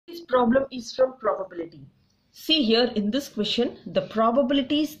problem is from probability. See here in this question, the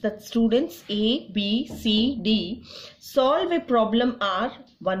probabilities that students A, B, C, D solve a problem are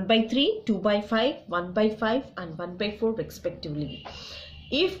 1 by 3, 2 by 5, 1 by 5 and 1 by 4 respectively.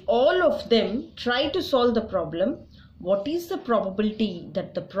 If all of them try to solve the problem, what is the probability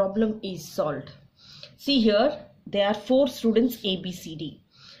that the problem is solved? See here, there are 4 students A, B, C, D.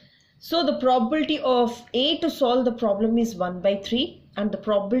 So the probability of A to solve the problem is 1 by 3 and the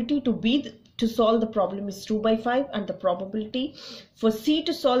probability to B to solve the problem is 2 by 5 and the probability for C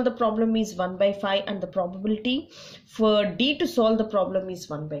to solve the problem is 1 by 5 and the probability for D to solve the problem is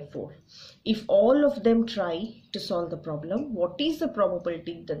 1 by 4. If all of them try to solve the problem, what is the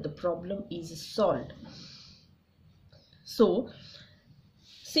probability that the problem is solved? So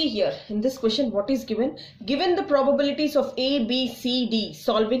see here in this question what is given. Given the probabilities of A, B, C, D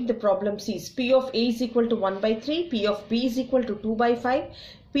solving the problem is P of A is equal to 1 by 3, P of B is equal to 2 by 5,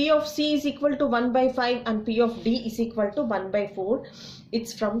 P of C is equal to 1 by 5 and P of D is equal to 1 by 4.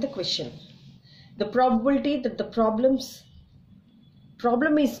 It's from the question. The probability that the problem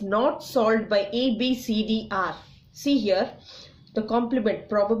is not solved by A, B, C, D are. See here, the complement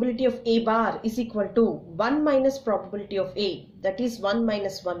probability of A bar is equal to 1 minus probability of A, that is 1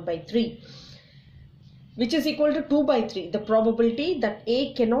 minus 1 by 3, which is equal to 2 by 3. The probability that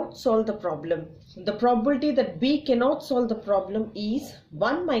A cannot solve the problem. The probability that B cannot solve the problem is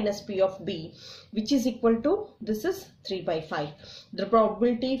 1 minus P of B, which is equal to, this is 3 by 5. The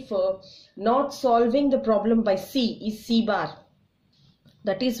probability for not solving the problem by C is C bar.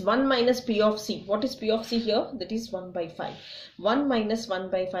 That is 1 minus P of C. What is P of C here? That is 1 by 5. 1 minus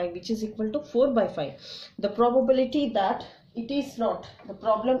 1 by 5, which is equal to 4 by 5. The probability that the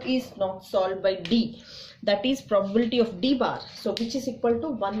problem is not solved by D, that is probability of D bar. So which is equal to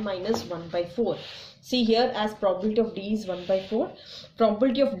 1 minus 1 by 4. See here, as probability of D is 1 by 4,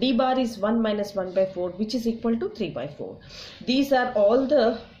 probability of D bar is 1 minus 1 by 4, which is equal to 3 by 4. These are all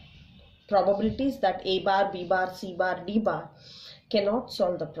the probabilities that A bar, B bar, C bar, D bar cannot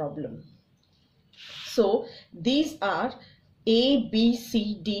solve the problem. So these are A, B,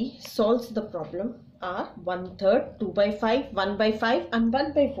 C, D solves the problem are 1/3, 2 by 5, 1 by 5 and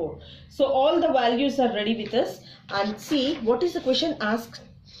 1 by 4. So all the values are ready with us, and see what is the question asked.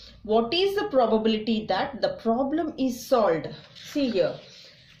 What is the probability that the problem is solved? See here.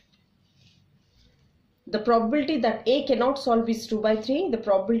 The probability that A cannot solve is 2 by 3. The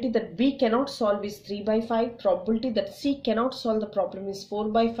probability that B cannot solve is 3 by 5. Probability that C cannot solve the problem is 4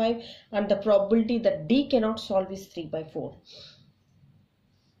 by 5. And the probability that D cannot solve is 3 by 4.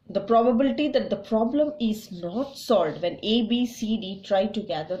 The probability that the problem is not solved when A, B, C, D try to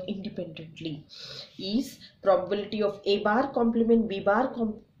gather independently is probability of A bar complement B bar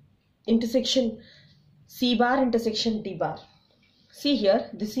intersection C bar intersection D bar. See here,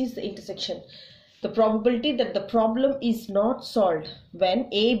 this is the intersection. The probability that the problem is not solved when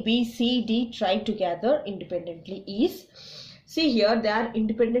A, B, C, D try to gather independently is, see here, they are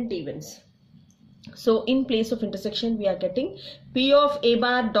independent events. So in place of intersection we are getting P of A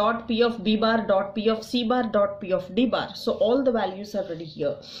bar dot P of B bar dot P of C bar dot P of D bar. So all the values are ready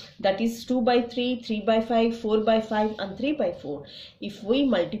here. That is 2 by 3, 3 by 5, 4 by 5 and 3 by 4. If we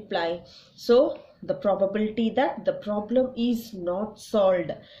multiply, so the probability that the problem is not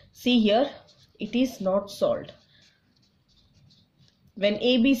solved. See here, it is not solved when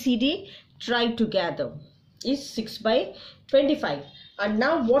A, B, C, D try to gather is 6 by 25. And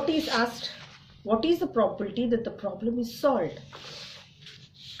now what is asked? What is the probability that the problem is solved?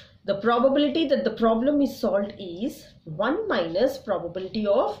 The probability that the problem is solved is 1 minus probability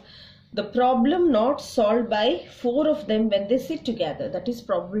of the problem not solved by 4 of them when they sit together. That is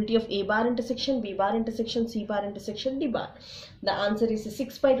probability of A bar intersection, B bar intersection, C bar intersection, D bar. The answer is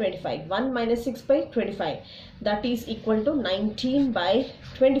 6 by 25. 1 minus 6 by 25. That is equal to 19 by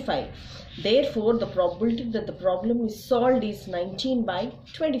 25. Therefore, the probability that the problem is solved is 19 by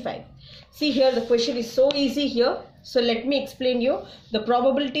 25. See here, the question is so easy here. So let me explain you. The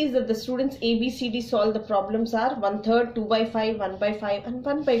probabilities that the students A, B, C, D solve the problems are 1/3, 2 by 5, 1 by 5 and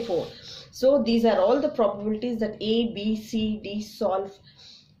 1 by 4. So these are all the probabilities that A, B, C, D solve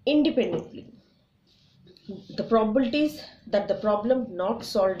independently. The probabilities that the problem not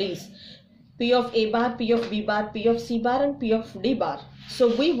solved is P of A bar, P of B bar, P of C bar and P of D bar.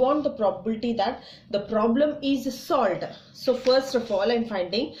 So we want the probability that the problem is solved. So first of all, I am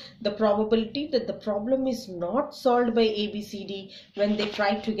finding the probability that the problem is not solved by A, B, C, D when they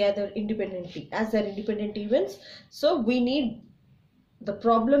try together independently as they are independent events. So we need the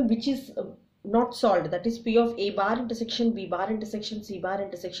problem which is not solved, that is P of A bar intersection B bar intersection C bar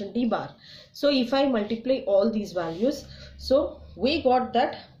intersection D bar. So if I multiply all these values, so we got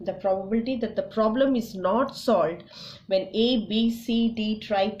that the probability that the problem is not solved when A, B, C, D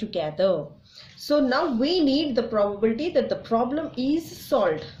try together. So now we need the probability that the problem is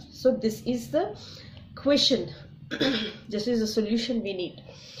solved. So this is the question. This is the solution we need.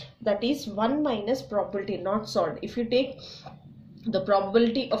 That is 1 minus probability not solved. If you take the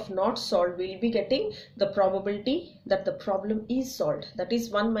probability of not solved, we will be getting the probability that the problem is solved. That is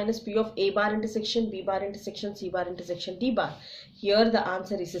 1 minus P of A bar intersection B bar intersection C bar intersection D bar. Here the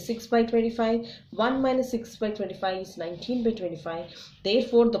answer is 6 by 25. 1 minus 6 by 25 is 19 by 25.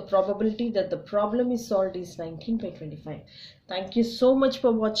 Therefore, the probability that the problem is solved is 19 by 25. Thank you so much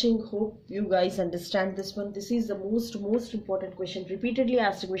for watching. Hope you guys understand this one. This is the most important question, repeatedly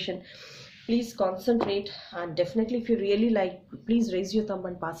asked question. Please concentrate, and definitely if you really like, please raise your thumb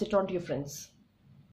and pass it on to your friends.